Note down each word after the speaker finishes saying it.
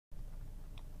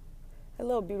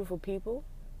Hello, beautiful people,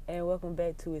 and welcome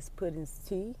back to It's Pudding's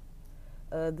Tea.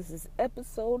 This is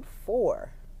episode 4.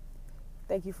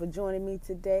 Thank you for joining me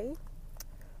today.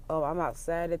 I'm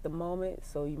outside at the moment,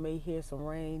 so you may hear some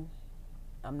rain.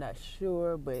 I'm not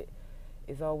sure, but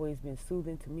it's always been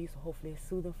soothing to me, so hopefully it's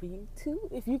soothing for you too,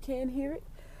 if you can hear it.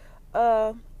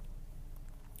 But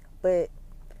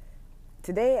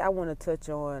today I want to touch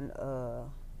on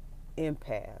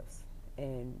empaths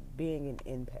and being an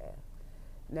empath.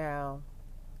 Now,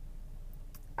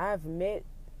 I've met,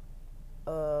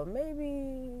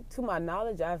 maybe to my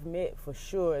knowledge, I've met for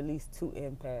sure at least 2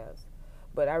 empaths.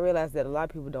 But I realize that a lot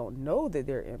of people don't know that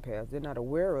they're empaths. They're not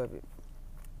aware of it.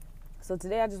 So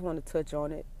today I just want to touch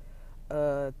on it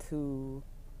to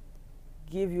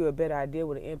give you a better idea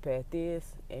what an empath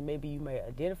is. And maybe you may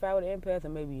identify with an empath,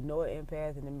 and maybe you know an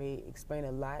empath, and it may explain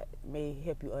a lot. It may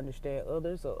help you understand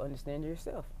others or understand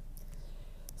yourself.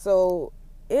 So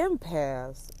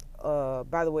empaths,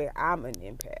 by the way, I'm an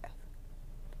empath,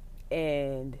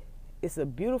 and it's a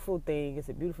beautiful thing. It's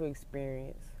a beautiful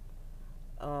experience.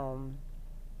 I'm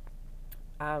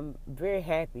very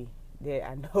happy that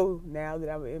I know now that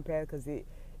I'm an empath because it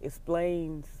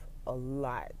explains a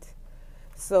lot.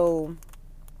 So,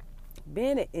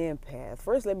 being an empath,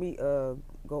 first let me go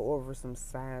over some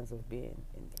signs of being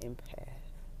an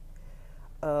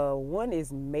empath. One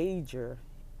is major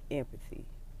empathy.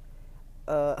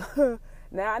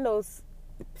 Now I know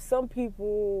some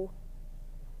people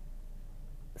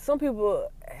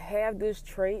have this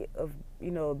trait of,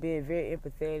 being very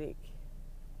empathetic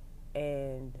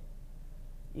and,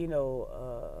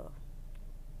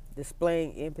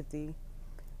 displaying empathy.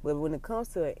 But when it comes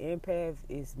to an empath,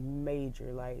 it's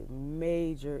major, like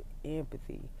major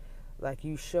empathy. Like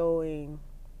you're showing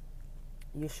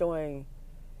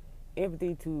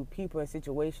empathy to people in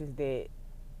situations that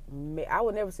I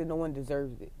would never say no one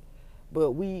deserves it.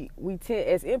 But we tend,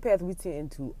 as empaths, we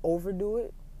tend to overdo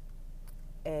it,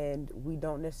 and we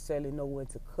don't necessarily know when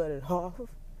to cut it off.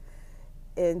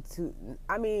 And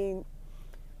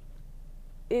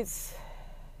it's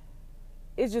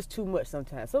just too much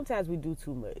sometimes. Sometimes we do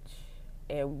too much,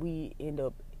 and we end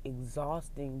up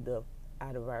exhausting the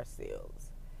out of ourselves,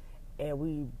 and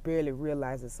we barely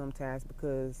realize it sometimes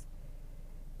because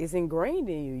it's ingrained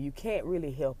in you. You can't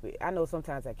really help it. I know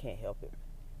sometimes I can't help it.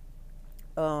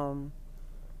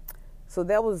 So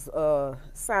that was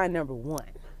sign number 1.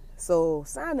 So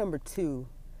sign number 2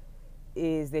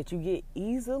 is that you get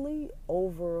easily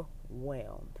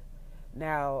overwhelmed.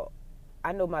 Now,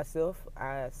 I know myself,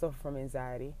 I suffer from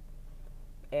anxiety,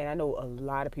 and I know a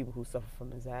lot of people who suffer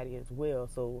from anxiety as well.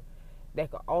 So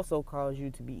that could also cause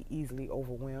you to be easily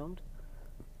overwhelmed.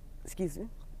 Excuse me.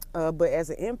 But as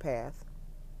an empath,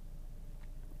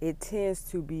 it tends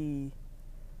to be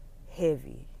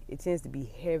heavy. It tends to be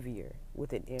heavier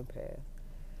with an empath.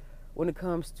 When it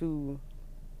comes to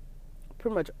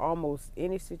pretty much almost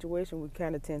any situation, we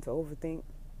kind of tend to overthink.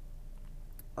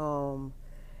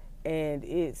 And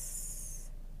it's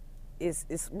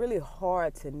really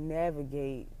hard to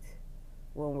navigate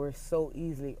when we're so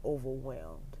easily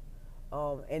overwhelmed.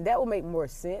 And that will make more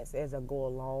sense as I go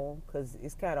along, because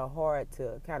it's kind of hard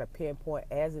to kind of pinpoint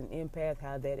as an empath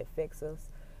how that affects us.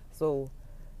 So,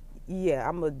 yeah,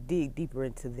 I'm going to dig deeper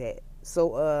into that.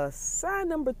 So, sign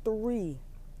number 3,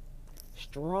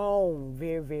 strong,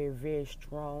 very, very, very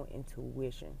strong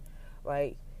intuition.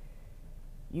 Like,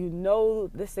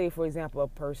 let's say, for example, a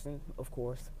person, of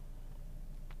course,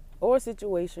 or a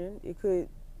situation. It could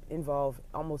involve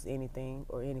almost anything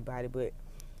or anybody, but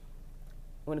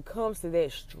when it comes to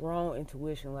that strong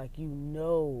intuition, like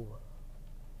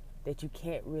that you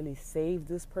can't really save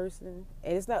this person,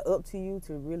 and it's not up to you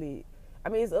to really,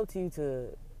 it's up to you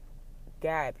to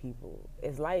guide people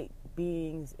as light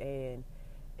beings, and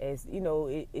as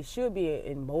it should be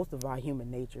in most of our human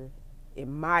nature,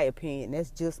 in my opinion. That's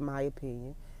just my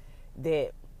opinion,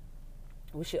 that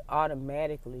we should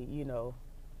automatically,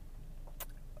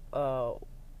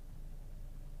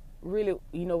 really,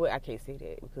 I can't say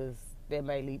that because that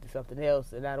might lead to something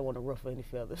else, and I don't want to ruffle any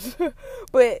feathers.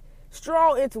 But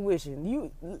strong intuition,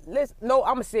 I'm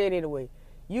gonna say it anyway.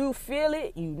 You feel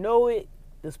it, you know it.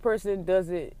 This person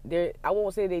doesn't. I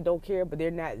won't say they don't care, but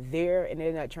they're not there, and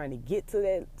they're not trying to get to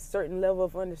that certain level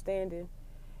of understanding,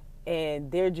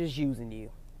 and they're just using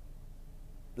you.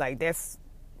 Like, that's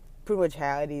pretty much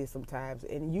how it is sometimes,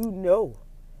 and you're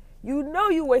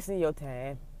wasting your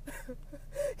time.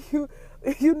 you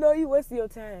you're wasting your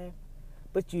time,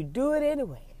 but you do it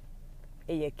anyway,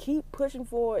 and you keep pushing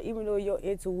forward, even though your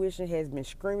intuition has been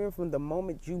screaming from the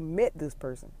moment you met this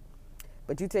person.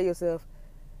 But you tell yourself,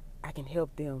 I can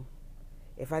help them.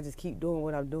 If I just keep doing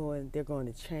what I'm doing, they're going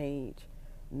to change.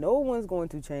 No one's going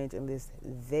to change unless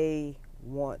they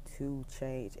want to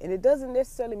change. And it doesn't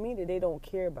necessarily mean that they don't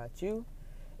care about you.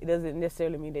 It doesn't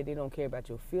necessarily mean that they don't care about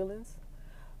your feelings.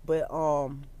 But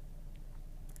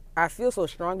I feel so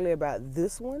strongly about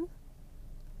this one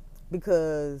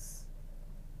because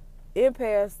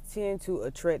empaths tend to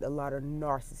attract a lot of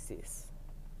narcissists.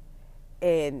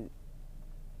 And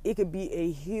it could be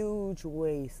a huge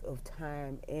waste of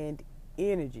time and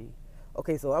energy.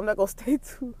 Okay, so I'm not going to stay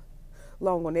too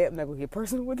long on that. I'm not going to get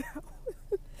personal with that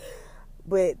one.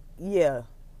 But yeah,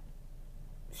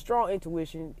 strong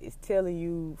intuition is telling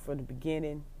you from the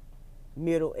beginning,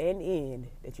 middle, and end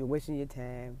that you're wasting your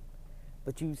time,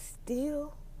 but you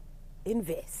still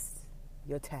invest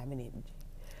your time and energy.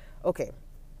 Okay,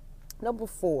 number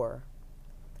 4,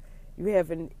 you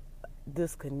have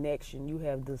this connection. You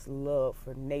have this love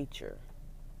for nature.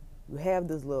 You have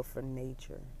this love for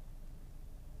nature.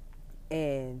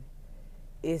 And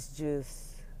it's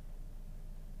just,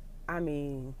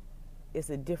 it's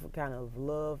a different kind of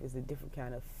love. It's a different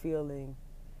kind of feeling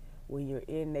when you're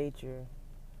in nature,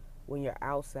 when you're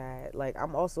outside. Like,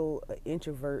 I'm also an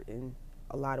introvert in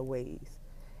a lot of ways.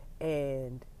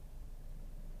 And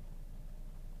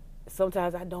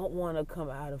sometimes I don't want to come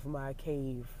out of my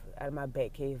cave, out of my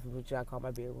back cave, which I call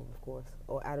my bedroom, of course,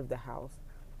 or out of the house.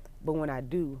 But when I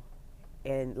do,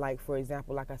 and like, for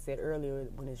example, like I said earlier,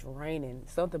 when it's raining,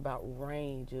 something about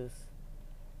rain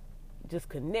just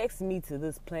connects me to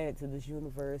this planet, to this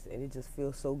universe, and it just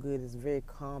feels so good. It's very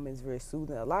calm, it's very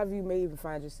soothing. A lot of you may even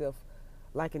find yourself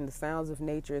liking the sounds of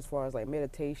nature as far as like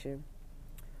meditation.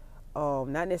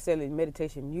 Not necessarily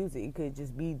meditation music, it could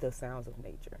just be the sounds of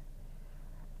nature.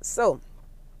 So,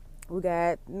 we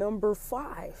got number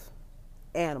 5,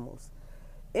 animals.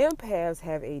 Empaths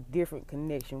have a different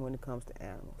connection when it comes to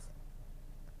animals.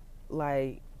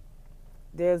 Like,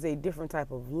 there's a different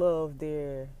type of love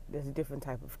there. There's a different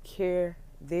type of care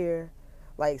there.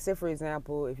 Like, say, for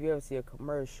example, if you ever see a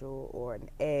commercial or an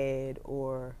ad,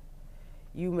 or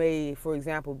you may, for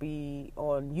example, be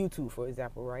on YouTube, for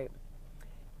example, right?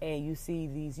 And you see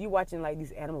you watching like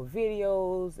these animal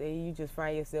videos, and you just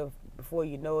find yourself, before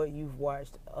you know it, you've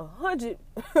watched 100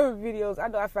 videos. I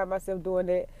know I find myself doing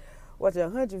that, watching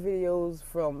 100 videos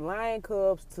from lion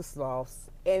cubs to sloths,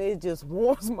 and it just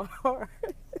warms my heart.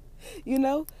 You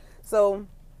know? So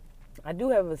I do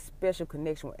have a special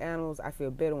connection with animals. I feel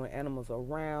better when animals are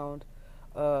around.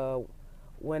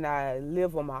 When I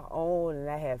live on my own and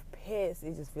I have pets,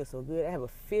 it just feels so good. I have a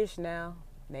fish now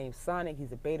named Sonic.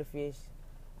 He's a betta fish.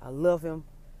 I love him.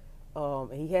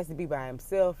 And he has to be by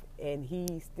himself, and he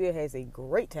still has a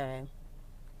great time.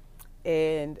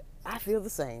 And I feel the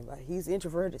same. Like, he's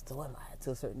introverted, so am I, to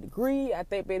a certain degree. I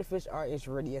think betta fish are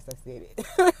introverted. Yes, I said it.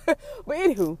 But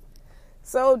anywho,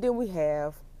 so then we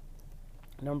have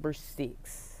number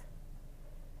 6,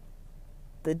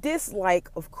 the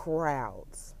dislike of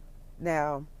crowds.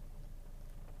 Now,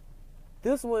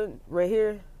 this one right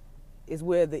here is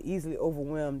where the easily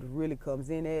overwhelmed really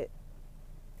comes in at.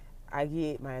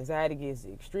 My anxiety gets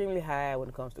extremely high when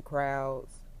it comes to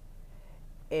crowds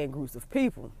and groups of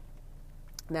people.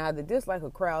 Now, the dislike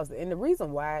of crowds, and the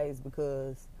reason why is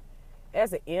because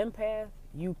as an empath,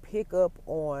 you pick up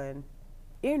on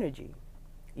energy.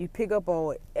 You pick up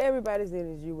on everybody's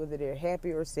energy, whether they're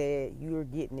happy or sad. You're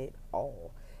getting it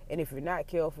all. And if you're not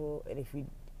careful, and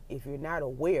if you're not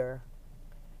aware,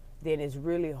 then it's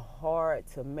really hard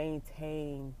to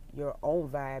maintain your own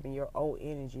vibe and your own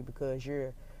energy, because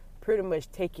you're pretty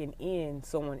much taking in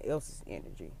someone else's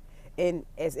energy. And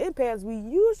as empaths, we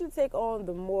usually take on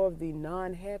the more of the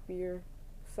non-happier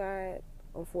side,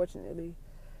 unfortunately.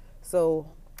 So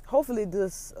hopefully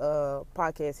this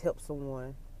podcast helps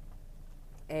someone,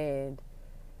 and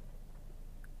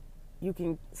you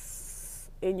can,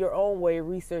 in your own way,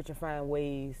 research and find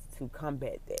ways to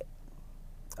combat that.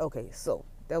 Okay, so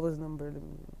that was number.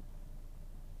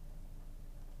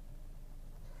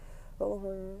 Am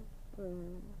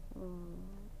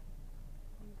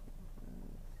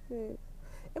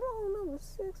I on number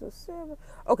 6 or 7?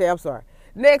 Okay, I'm sorry.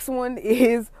 Next one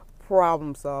is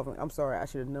problem solving. I'm sorry, I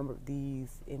should have numbered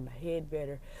these in my head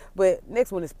better. But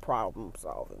next one is problem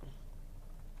solving.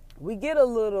 We get a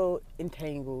little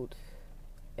entangled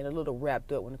and a little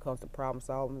wrapped up when it comes to problem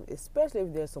solving, especially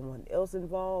if there's someone else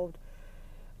involved.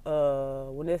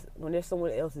 When there's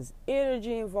someone else's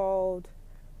energy involved,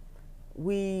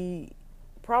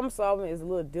 problem solving is a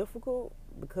little difficult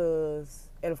because,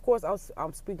 and of course,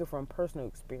 I'm speaking from personal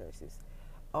experiences.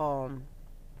 And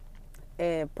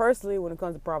personally, when it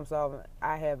comes to problem solving,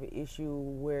 I have an issue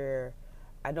where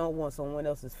I don't want someone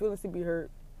else's feelings to be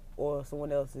hurt or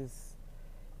someone else's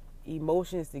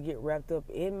emotions to get wrapped up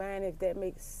in mine, if that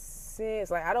makes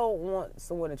sense? Like, I don't want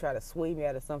someone to try to sway me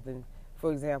out of something,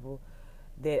 for example,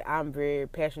 that I'm very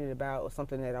passionate about, or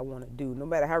something that I want to do, no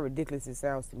matter how ridiculous it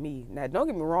sounds to me. Now, don't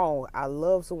get me wrong. I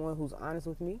love someone who's honest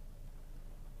with me.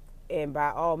 And by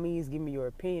all means, give me your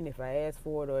opinion if I ask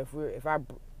for it, or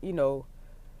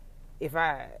if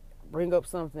I bring up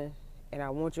something and I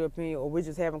want your opinion, or we're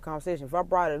just having a conversation. If I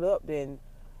brought it up, then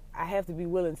I have to be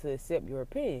willing to accept your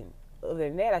opinion. Other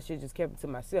than that, I should have just kept it to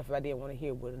myself if I didn't want to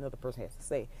hear what another person has to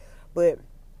say. But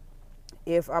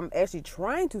if I'm actually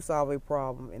trying to solve a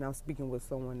problem and I'm speaking with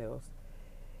someone else,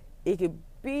 it could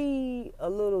be a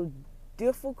little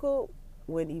difficult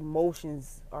when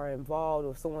emotions are involved,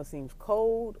 or if someone seems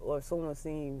cold, or if someone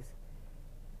seems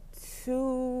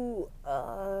too,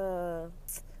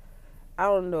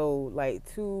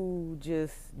 too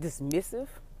just dismissive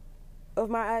of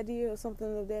my idea or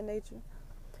something of that nature,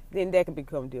 then that can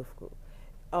become difficult.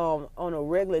 On a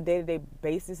regular day-to-day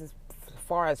basis, as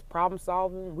far as problem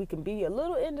solving, we can be a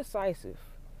little indecisive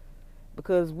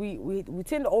because we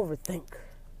tend to overthink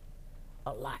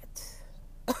a lot.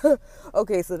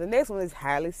 Okay, so the next one is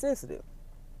highly sensitive.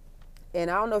 And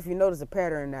I don't know if you notice a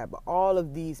pattern or not, but all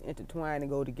of these intertwine and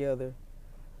go together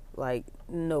like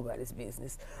nobody's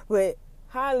business. But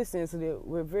highly sensitive,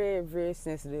 we're very, very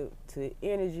sensitive to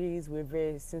energies. We're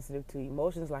very sensitive to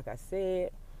emotions, like I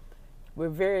said. We're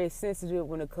very sensitive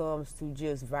when it comes to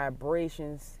just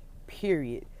vibrations,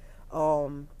 period. I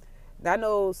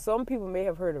know some people may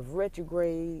have heard of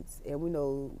retrogrades, and we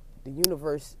know the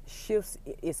universe shifts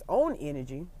its own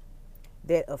energy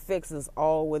that affects us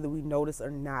all, whether we notice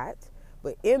or not.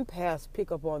 But empaths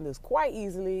pick up on this quite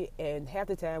easily, and half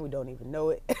the time we don't even know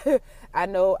it. I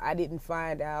know I didn't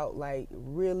find out, I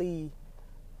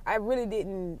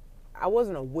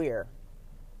wasn't aware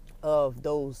of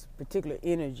those particular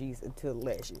energies until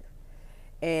last year.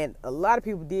 And a lot of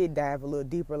people did dive a little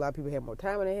deeper. A lot of people had more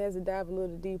time on their hands to dive a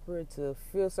little deeper, to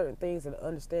feel certain things and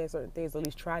understand certain things, or at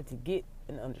least try to get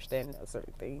an understanding of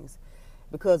certain things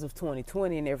because of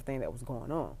 2020 and everything that was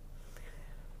going on.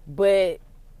 But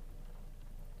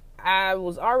I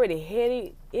was already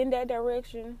headed in that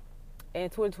direction,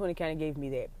 and 2020 kind of gave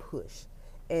me that push.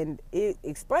 And it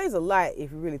explains a lot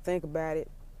if you really think about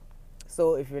it.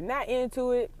 So if you're not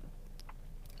into it,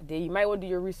 then you might want to do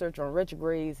your research on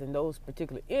retrogrades and those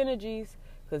particular energies,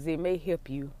 because they may help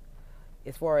you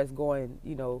as far as going,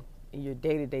 in your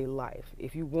day-to-day life.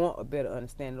 If you want a better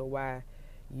understanding of why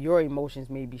your emotions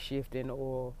may be shifting,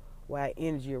 or why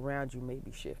energy around you may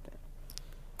be shifting.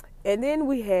 And then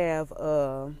we have,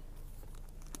 I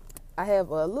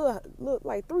have a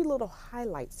three little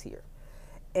highlights here.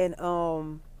 And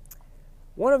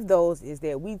one of those is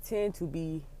that we tend to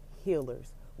be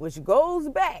healers, which goes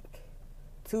back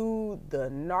to the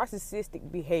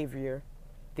narcissistic behavior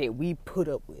that we put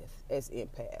up with as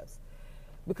empaths,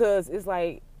 because it's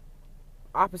like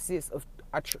opposites of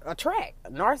attract.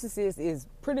 A narcissist is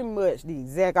pretty much the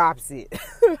exact opposite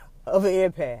of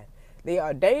an empath. They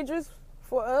are dangerous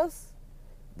for us.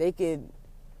 They can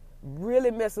really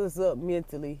mess us up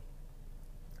mentally,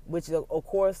 which of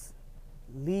course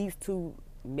leads to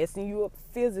messing you up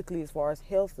physically as far as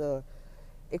health,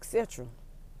 etc.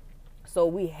 So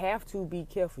we have to be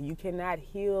careful. You cannot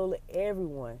heal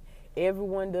everyone.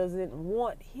 Everyone doesn't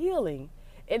want healing,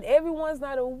 and everyone's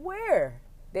not aware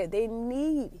that they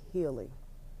need healing.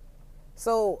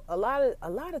 So a lot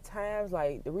of times,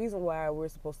 the reason why we're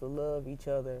supposed to love each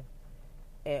other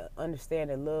and understand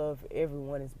and love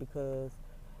everyone is because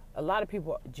a lot of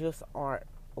people just aren't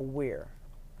aware,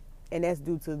 and that's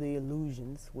due to the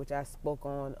illusions, which I spoke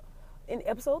on in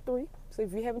episode 3. So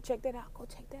if you haven't checked that out, go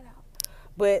check that out.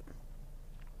 But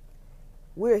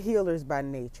we're healers by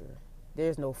nature.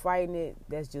 There's no fighting it.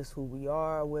 That's just who we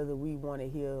are. Whether we want to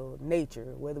heal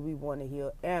nature, whether we want to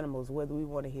heal animals, whether we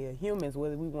want to heal humans,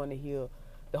 whether we want to heal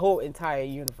the whole entire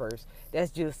universe,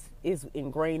 is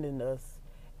ingrained in us.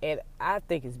 And I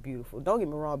think it's beautiful. Don't get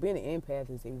me wrong, being an empath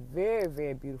is a very,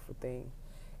 very beautiful thing.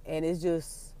 And it's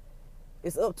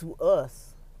up to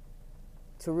us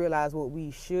to realize what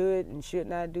we should and should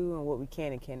not do, and what we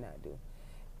can and cannot do.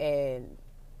 And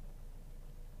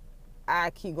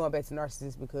I keep going back to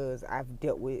narcissists because I've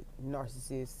dealt with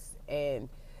narcissists, and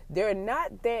they're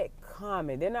not that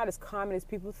common. They're not as common as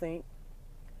people think.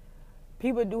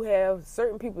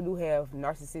 Certain people do have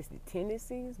narcissistic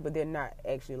tendencies, but they're not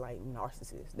actually like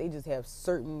narcissists. They just have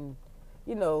certain,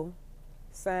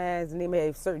 signs, and they may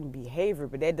have certain behavior,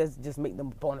 but that doesn't just make them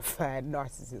a bona fide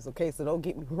narcissist. Okay, so don't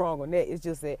get me wrong on that. It's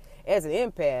just that as an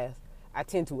empath, I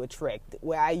tend to attract,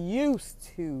 I used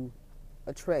to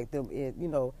attract them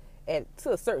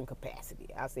to a certain capacity.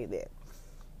 I'll say that.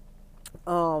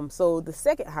 So the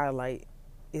second highlight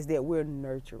is that we're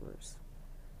nurturers,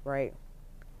 right?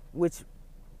 Which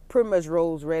pretty much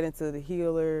rolls right into the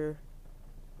healer,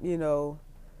 you know,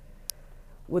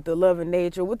 with the love and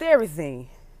nature, with everything.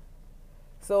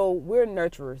 So we're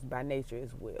nurturers by nature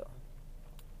as well.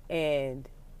 And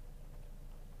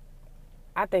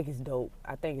I think it's dope.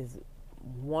 I think it's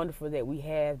wonderful that we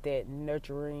have that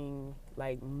nurturing,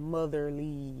 like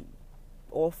motherly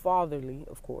or fatherly,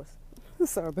 of course.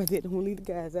 Sorry about that. Don't leave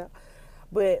the guys out.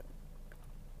 But,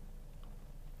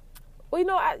 well, you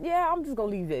know, I'm just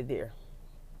going to leave that there.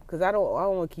 Because I don't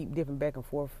want to keep dipping back and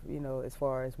forth, you know, as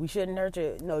far as we shouldn't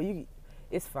nurture. No,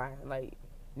 it's fine. Like,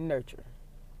 nurture,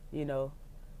 you know.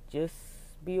 Just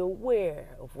be aware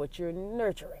of what you're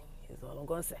nurturing is all I'm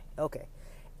going to say. Okay.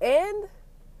 And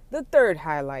the third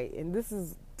highlight, and this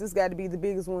got to be the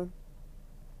biggest one.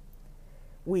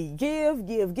 We give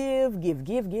as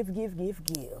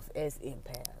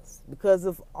empaths because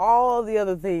of all the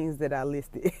other things that I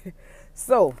listed.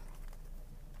 So,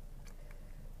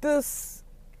 this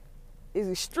is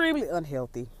extremely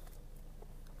unhealthy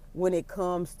when it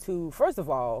comes to, first of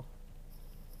all,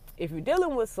 if you're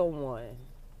dealing with someone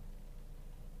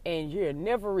and you're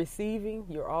never receiving,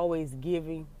 you're always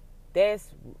giving, that's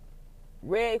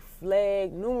red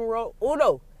flag numero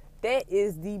uno. That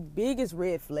is the biggest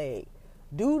red flag.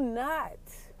 Do not,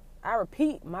 I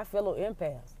repeat, my fellow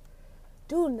empaths,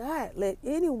 do not let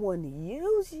anyone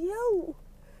use you.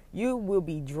 You will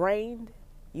be drained.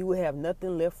 You will have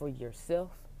nothing left for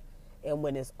yourself. And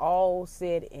when it's all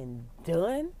said and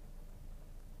done,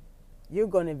 you're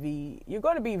going to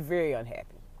be very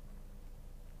unhappy.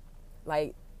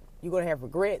 Like, you're going to have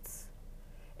regrets.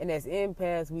 And as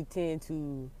empaths, we tend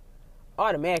to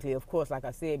automatically, of course, like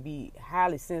I said, be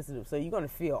highly sensitive. So you're going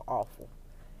to feel awful.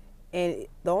 And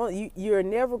you're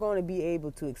never going to be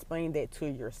able to explain that to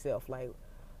yourself. Like,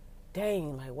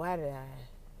 dang, like, why did I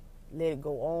let it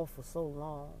go on for so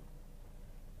long?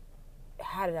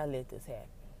 How did I let this happen?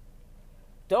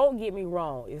 Don't get me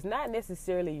wrong. It's not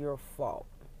necessarily your fault.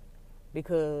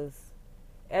 Because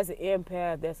as an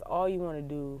empath, that's all you want to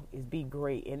do is be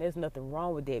great. And there's nothing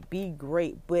wrong with that. Be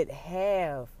great. But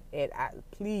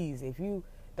please, if you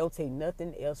don't take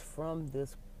nothing else from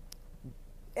this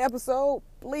episode,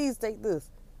 please take this.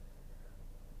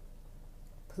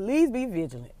 Please be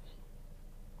vigilant.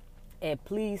 And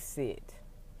please set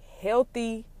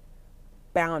healthy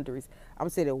boundaries. I'm going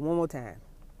to say that one more time.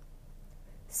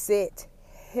 Set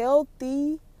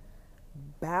healthy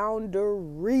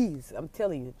boundaries. I'm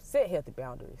telling you, set healthy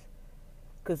boundaries.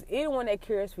 Because anyone that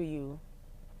cares for you,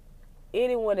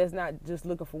 anyone that's not just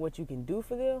looking for what you can do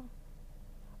for them,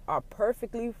 are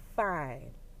perfectly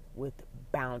fine with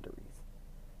boundaries.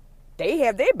 They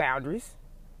have their boundaries.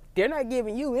 They're not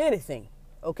giving you anything,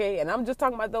 okay? And I'm just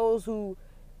talking about those who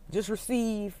just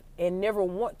receive and never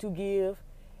want to give.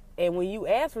 And when you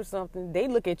ask for something, they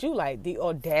look at you like the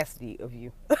audacity of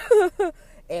you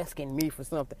asking me for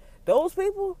something. Those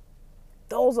people,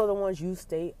 those are the ones you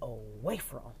stay away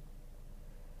from.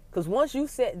 Because once you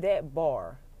set that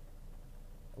bar,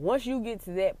 once you get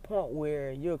to that point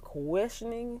where you're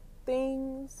questioning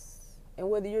things and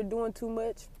whether you're doing too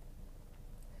much,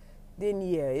 then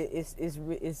yeah,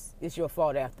 it's your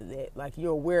fault after that. Like,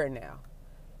 you're aware now.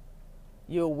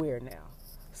 You're aware now.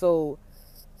 So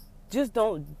just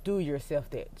don't do yourself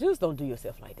that. Just don't do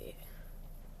yourself like that.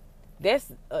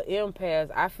 That's an empath.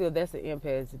 I feel that's an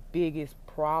empath's biggest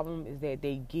problem, is that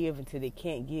they give until they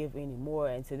can't give anymore,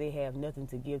 until they have nothing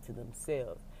to give to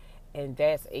themselves. And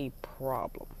that's a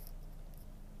problem.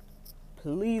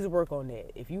 Please work on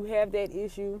that. If you have that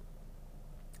issue,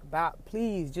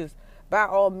 please just, by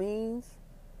all means,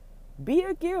 be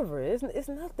a giver. It's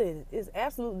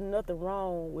absolutely nothing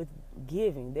wrong with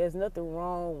giving. There's nothing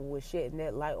wrong with shedding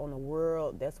that light on the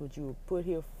world. That's what you were put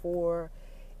here for.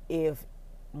 If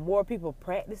more people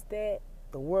practice that,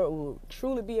 the world will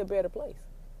truly be a better place.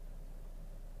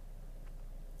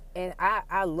 And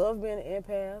I love being an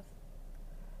empath,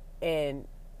 and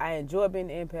I enjoy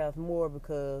being an empath more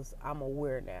because I'm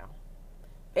aware now.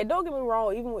 And don't get me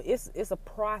wrong, even when it's a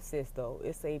process though.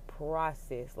 It's a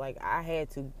process. Like, I had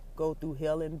to go through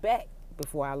hell and back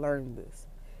before I learned this.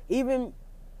 Even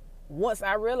once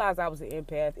I realized I was an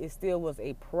empath, it still was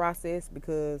a process,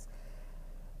 because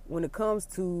when it comes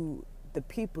to the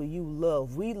people you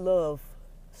love, we love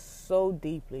so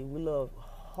deeply. We love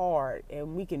hard,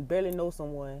 and we can barely know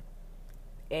someone.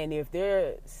 And if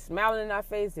they're smiling in our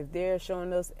face, if they're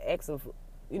showing us acts of,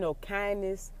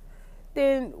 kindness,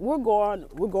 then we're going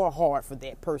hard for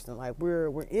that person. Like, we're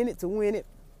in it to win it,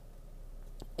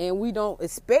 and we don't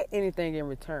expect anything in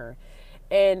return.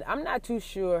 And I'm not too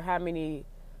sure how many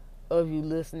of you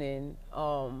listening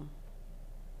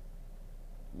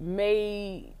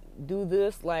may do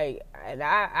this, like, and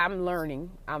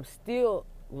I'm still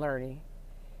learning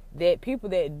that people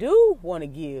that do want to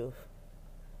give,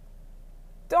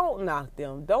 don't knock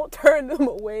them. Don't turn them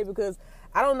away, because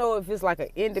I don't know if it's like an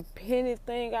independent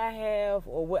thing I have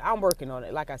or what. I'm working on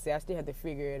it. Like I said, I still have to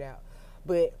figure it out.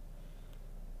 But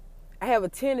I have a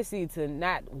tendency to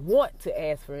not want to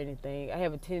ask for anything. I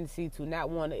have a tendency to not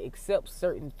want to accept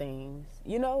certain things.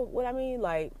 You know what I mean?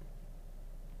 Like,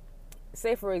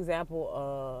 say for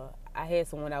example, I had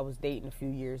someone I was dating a few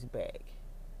years back.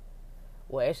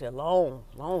 Well, actually a long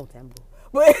time ago.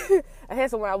 But I had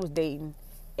someone I was dating,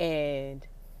 and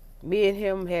me and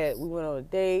him we went on a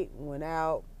date, went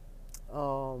out.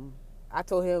 I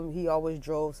told him he always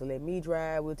drove, so let me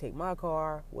drive. We'll take my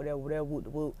car, whatever,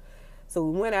 whoop. So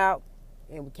we went out,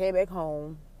 and we came back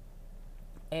home,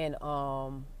 and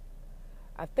I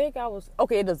think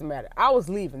it doesn't matter. I was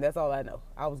leaving, that's all I know.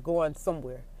 I was going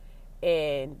somewhere,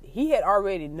 and he had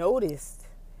already noticed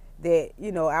that,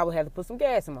 I would have to put some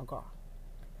gas in my car.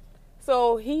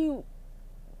 So he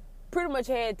pretty much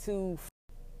had to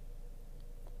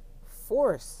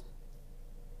force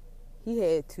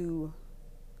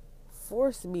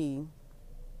me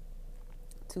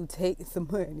to take some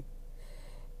money.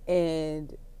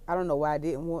 And I don't know why I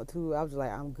didn't want to. I was just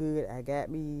like, I'm good. I got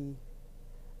money.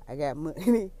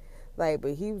 Like,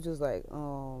 but he was just like, I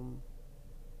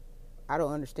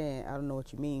don't understand. I don't know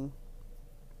what you mean.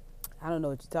 I don't know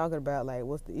what you're talking about. Like,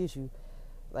 what's the issue?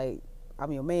 Like,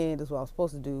 I'm your man. That's what I'm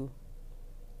supposed to do.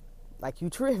 Like, you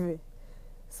tripping.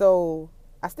 So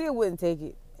I still wouldn't take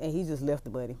it. And he just left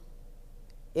the money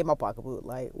in my pocketbook.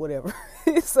 Like, whatever.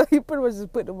 So he pretty much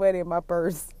just put the money in my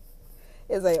purse.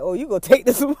 It's like, oh, you gonna take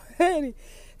this money?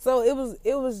 So it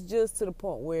was just to the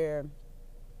point where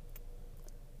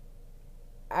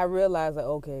I realized, like,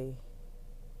 okay,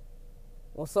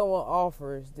 when someone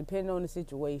offers, depending on the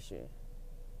situation,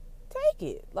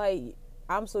 take it. Like,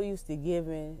 I'm so used to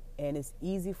giving, and it's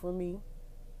easy for me,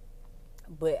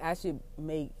 but I should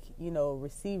make,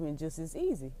 receiving just as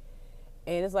easy.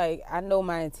 And it's like, I know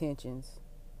my intentions,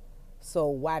 so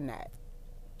why not,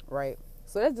 right?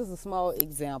 So that's just a small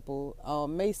example.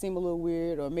 May seem a little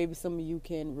weird, or maybe some of you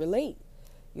can relate.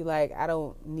 You're like, I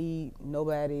don't need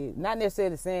nobody. Not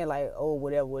necessarily saying like, oh,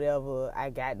 whatever, I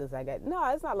got this,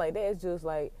 No, it's not like that. It's just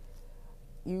like,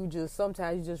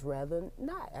 sometimes you just rather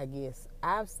not, I guess.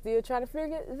 I'm still trying to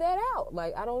figure that out.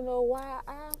 Like, I don't know why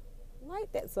I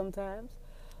like that sometimes.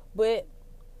 But,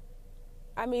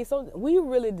 I mean, we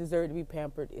really deserve to be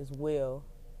pampered as well.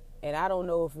 And I don't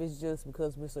know if it's just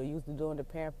because we're so used to doing the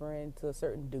pampering to a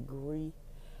certain degree.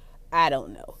 I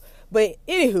don't know. But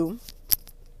anywho,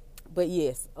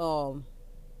 yes, don't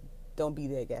be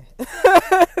that guy.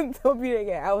 Don't be that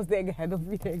guy. I was that guy. Don't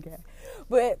be that guy.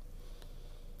 But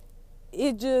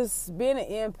it just, being an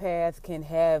empath can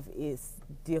have its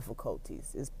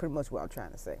difficulties, is pretty much what I'm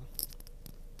trying to say.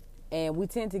 And we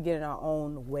tend to get in our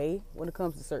own way when it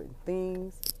comes to certain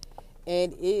things.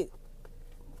 And it's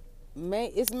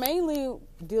mainly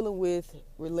dealing with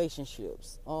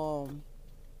relationships. Of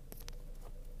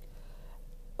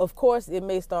course, it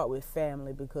may start with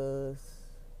family, because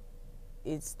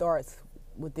it starts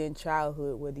within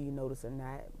childhood, whether you notice or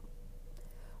not.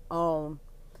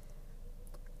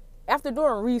 After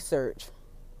doing research,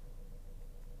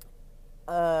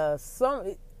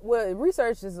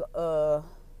 research is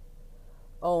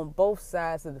on both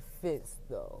sides of the fence,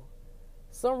 though.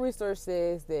 Some research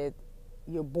says that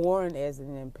you're born as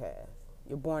an empath.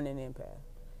 You're born an empath.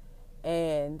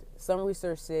 And some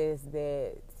research says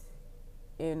that,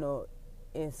 in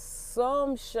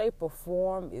some shape or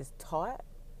form is taught.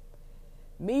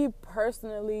 Me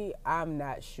personally, I'm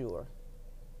not sure.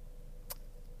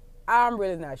 I'm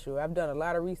really not sure. I've done a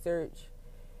lot of research,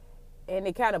 and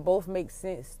it kind of both makes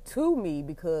sense to me,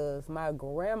 because my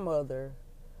grandmother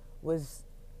was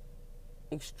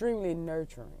extremely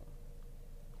nurturing.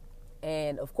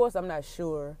 And of course, I'm not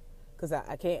sure, because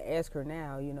I can't ask her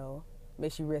now, May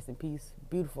she rest in peace.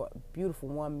 Beautiful, beautiful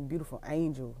woman, beautiful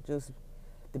angel. Just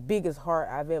the biggest heart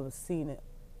I've ever seen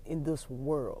in this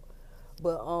world.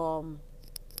 But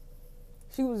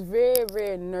she was very,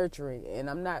 very nurturing, and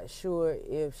I'm not sure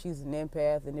if she's an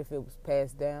empath and if it was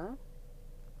passed down.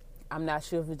 I'm not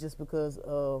sure if it's just because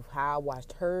of how I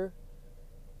watched her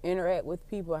interact with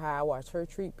people, how I watched her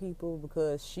treat people,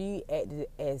 because she acted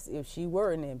as if she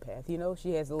were an empath.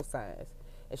 She has those signs.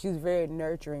 And she's very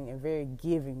nurturing and very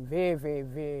giving, very, very,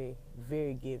 very,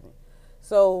 very giving.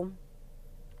 So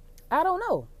I don't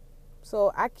know.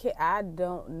 I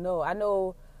don't know. I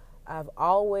know I've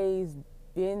always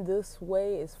been this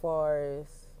way as far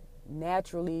as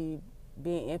naturally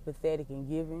being empathetic and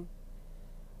giving.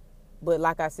 But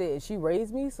like I said, she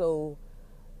raised me, so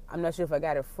I'm not sure if I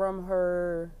got it from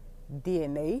her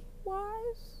DNA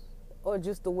wise or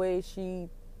just the way she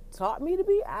taught me to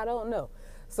be. I don't know.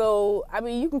 So, I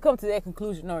mean, you can come to that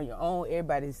conclusion on your own.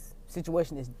 Everybody's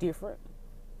situation is different.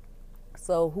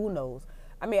 So, who knows?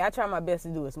 I mean, I try my best to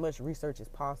do as much research as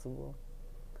possible.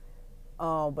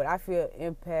 But I feel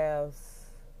empaths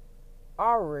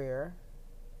are rare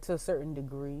to a certain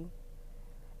degree.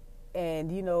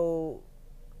 And,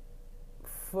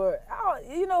 for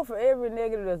every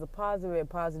negative there's a positive, and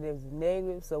positive is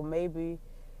negative. So maybe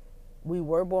we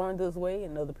were born this way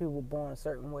and other people were born a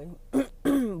certain way.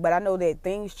 But I know that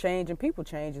things change and people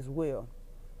change as well.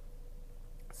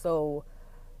 So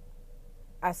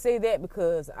I say that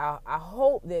because I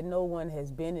hope that no one has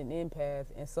been an empath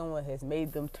and someone has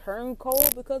made them turn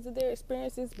cold because of their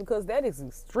experiences, because that is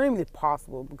extremely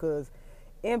possible, because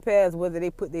empaths, whether they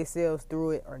put themselves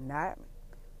through it or not,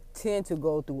 tend to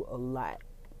go through a lot.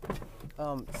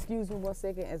 Excuse me 1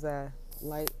 second as I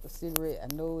light a cigarette. I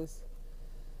know it's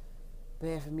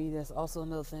bad for me. That's also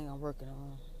another thing I'm working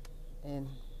on. And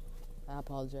I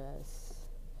apologize.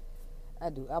 I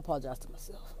apologize to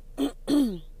myself.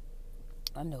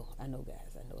 I know,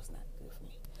 guys. I know it's not good for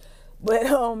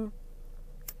me.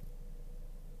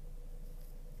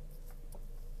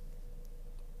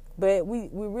 But we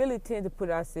really tend to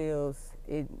put ourselves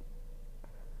in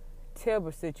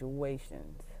terrible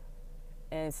situations.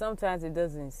 And sometimes it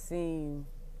doesn't seem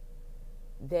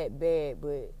that bad,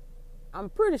 but I'm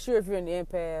pretty sure if you're an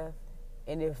empath,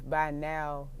 and if by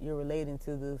now you're relating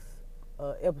to this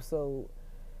episode,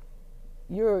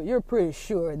 you're pretty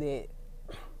sure that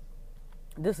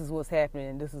this is what's happening,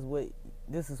 and this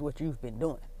is what you've been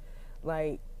doing.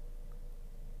 Like,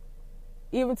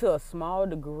 even to a small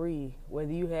degree,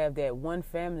 whether you have that one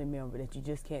family member that you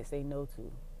just can't say no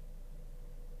to.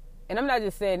 And I'm not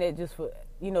just saying that just for,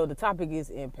 the topic is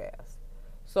empaths.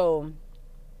 So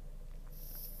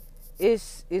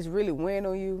it's really weighing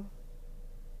on you.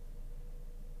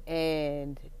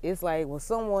 And it's like when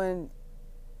someone,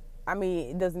 I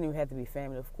mean, it doesn't even have to be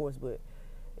family, of course, but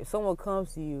if someone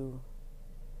comes to you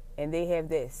and they have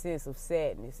that sense of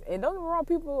sadness, and don't get me wrong,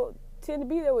 people tend to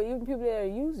be that way, even people that are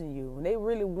using you. When they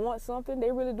really want something,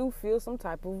 they really do feel some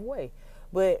type of way.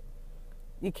 But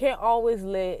you can't always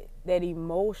let that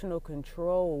emotional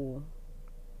control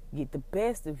get the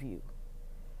best of you,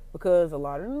 because a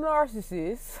lot of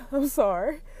narcissists, I'm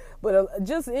sorry, but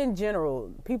just in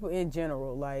general, people in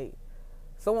general, like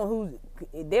someone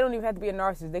they don't even have to be a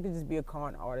narcissist, they could just be a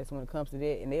con artist when it comes to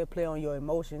that, and they'll play on your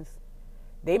emotions.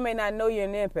 They may not know you're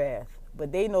an empath,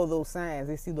 but they know those signs,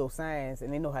 they see those signs,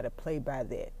 and they know how to play by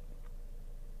that.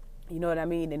 You know what I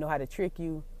mean? They know how to trick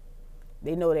you.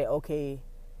 They know that, okay,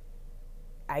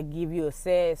 I give you a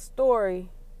sad story,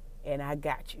 and I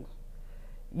got you.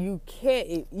 You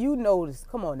notice,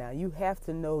 come on now, you have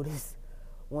to notice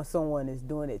when someone is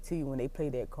doing it to you, when they play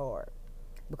that card.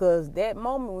 Because that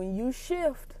moment when you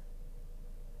shift,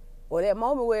 or that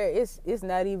moment where it's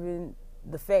not even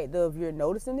the fact of you're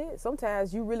noticing it,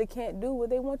 sometimes you really can't do what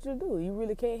they want you to do. You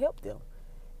really can't help them.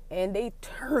 And they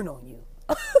turn on you.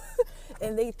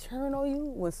 And they turn on you.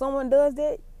 When someone does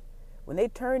that, when they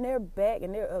turn their back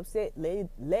and they're upset,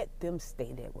 let them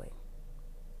stay that way.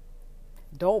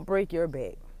 Don't break your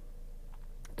back.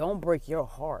 Don't break your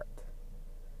heart.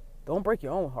 Don't break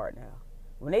your own heart now.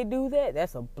 When they do that,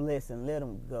 that's a blessing. Let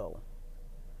them go.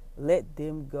 Let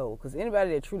them go. Because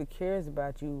anybody that truly cares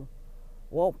about you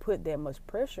won't put that much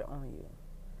pressure on you.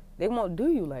 They won't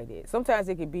do you like that. Sometimes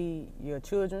it could be your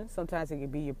children. Sometimes it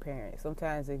could be your parents.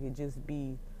 Sometimes it could just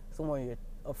be someone,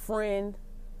 a friend,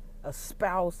 a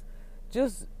spouse.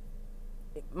 Just,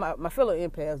 my fellow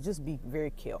empaths, just be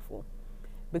very careful.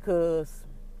 Because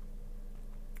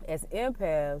as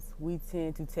empaths, we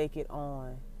tend to take it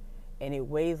on, and it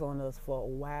weighs on us for a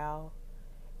while.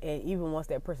 And even once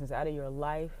that person's out of your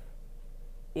life,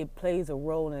 it plays a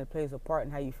role and it plays a part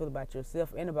in how you feel about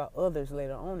yourself and about others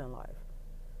later on in life.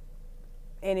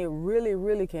 And it really,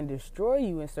 really can destroy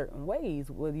you in certain ways,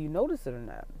 whether you notice it or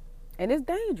not. And it's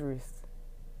dangerous.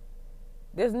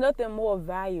 There's nothing more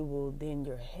valuable than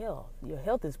your health. Your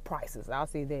health is priceless. I'll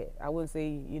say that. I wouldn't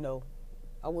say,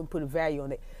 I wouldn't put a value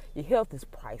on it. Your health is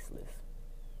priceless.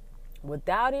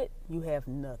 Without it, you have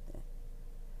nothing.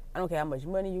 I don't care how much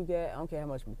money you got. I don't care how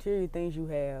much material things you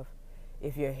have.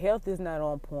 If your health is not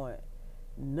on point,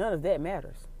 none of that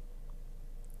matters.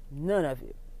 None of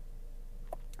it.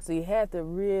 So you have to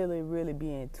really, really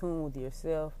be in tune with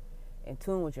yourself, in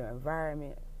tune with your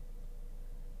environment,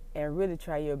 and really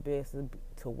try your best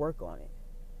to work on it.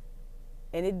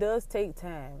 And it does take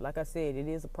time. Like I said, it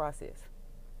is a process.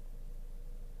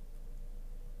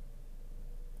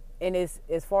 And it's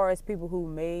as far as people who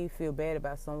may feel bad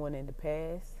about someone in the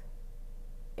past,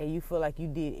 and you feel like you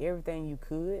did everything you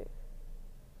could,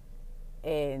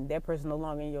 and that person no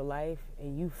longer in your life,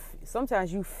 and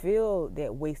sometimes you feel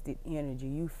that wasted energy.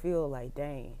 You feel like,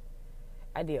 dang,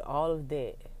 I did all of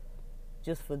that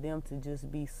just for them to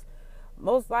just be,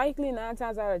 most likely 9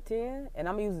 times out of 10, and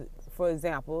I'm using, for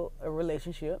example, a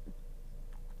relationship.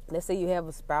 Let's say you have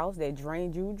a spouse that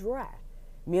drained you dry,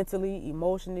 mentally,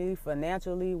 emotionally,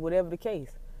 financially, whatever the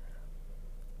case.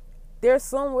 They're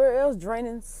somewhere else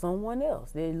draining someone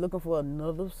else. They're looking for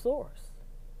another source.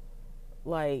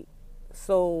 Like,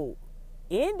 so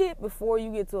end it before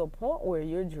you get to a point where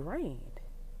you're drained.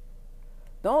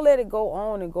 Don't let it go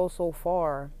on and go so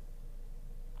far,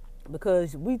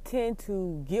 because we tend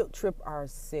to guilt trip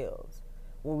ourselves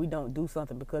when we don't do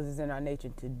something because it's in our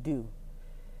nature to do.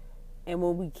 And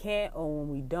when we can't or when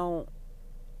we don't,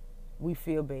 we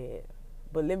feel bad.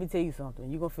 But let me tell you something.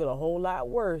 You're going to feel a whole lot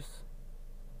worse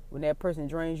when that person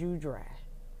drains you dry.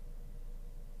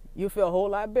 You'll feel a whole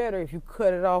lot better if you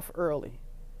cut it off early.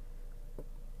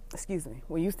 Excuse me.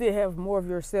 When you still have more of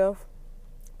yourself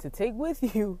to take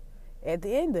with you at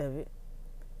the end of it,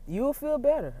 you'll feel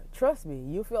better. Trust me,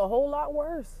 you'll feel a whole lot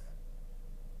worse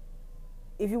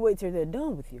if you wait till they're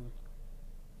done with you.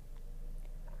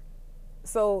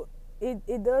 So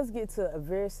it does get to a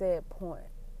very sad point.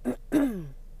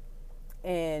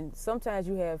 And sometimes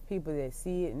you have people that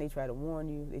see it and they try to warn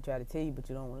you, they try to tell you, but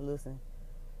you don't want to listen.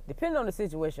 Depending on the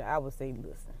situation, I would say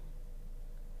listen.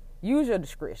 Use your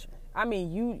discretion. I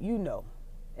mean, you know.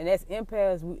 And as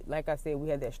empaths, like I said, we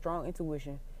have that strong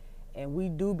intuition, and we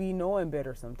do be knowing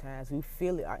better sometimes. We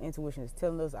feel it. Our intuition is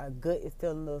telling us, our gut is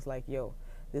telling us, like, yo,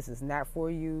 this is not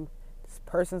for you. This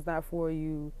person's not for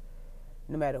you.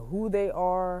 No matter who they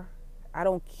are, I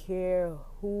don't care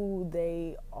who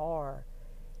they are.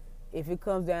 If it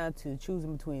comes down to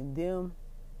choosing between them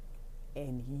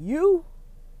and you,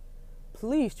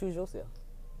 please choose yourself.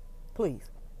 Please.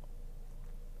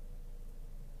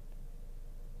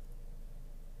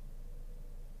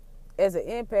 As an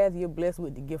empath, you're blessed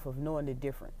with the gift of knowing the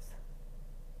difference.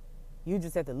 You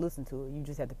just have to listen to it. You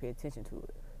just have to pay attention to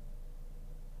it.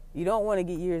 You don't want to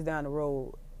get years down the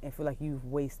road and feel like you've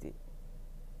wasted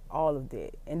all of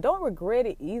that. And don't regret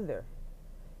it either.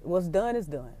 What's done is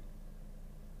done.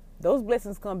 Those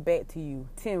blessings come back to you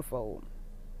tenfold.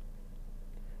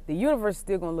 The universe is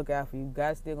still going to look out for you.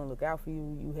 God's still going to look out for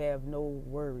you. You have no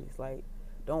worries. Like,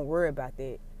 don't worry about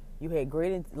that. You had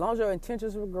great, as long as your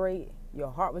intentions were great, your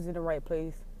heart was in the right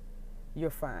place, you're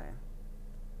fine.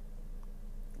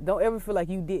 Don't ever feel like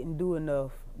you didn't do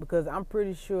enough, because I'm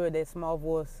pretty sure that small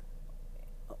voice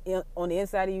on the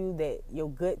inside of you, that your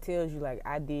gut tells you, like,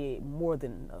 I did more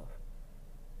than enough.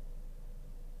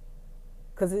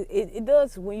 Because it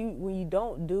does when you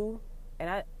don't do,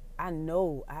 and I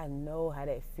know how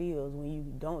that feels when you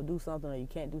don't do something or you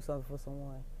can't do something for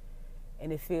someone,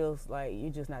 and it feels like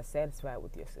you're just not satisfied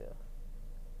with yourself.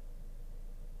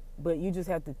 But you just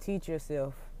have to teach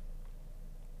yourself,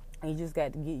 and you just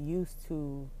got to get used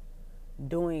to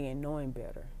doing and knowing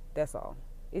better. That's all.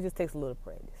 It just takes a little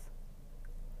practice.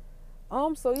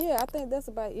 So yeah, I think that's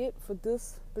about it for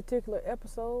this particular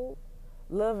episode.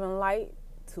 Love and light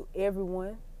to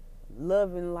everyone.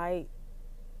 Love and light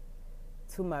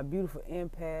to my beautiful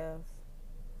empaths.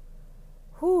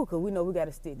 Because we know we got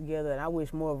to stick together, and I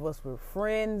wish more of us were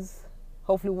friends.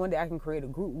 Hopefully one day I can create a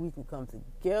group we can come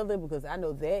together, because I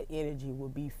know that energy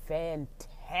would be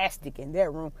fantastic in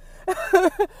that room.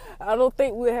 I don't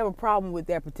think we'll have a problem with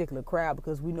that particular crowd,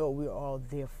 because we know what we're all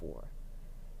there for.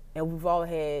 And we've all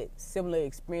had similar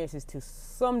experiences to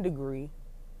some degree.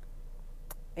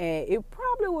 And it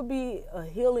probably would be a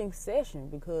healing session,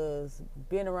 because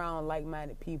being around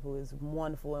like-minded people is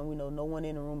wonderful, and we know no one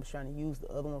in the room is trying to use the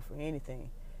other one for anything.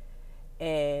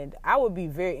 And I would be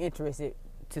very interested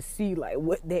to see, like,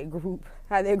 how that group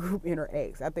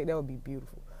interacts. I think that would be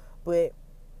beautiful. But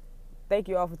thank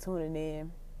you all for tuning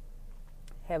in.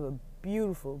 Have a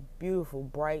beautiful, beautiful,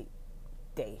 bright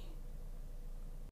day.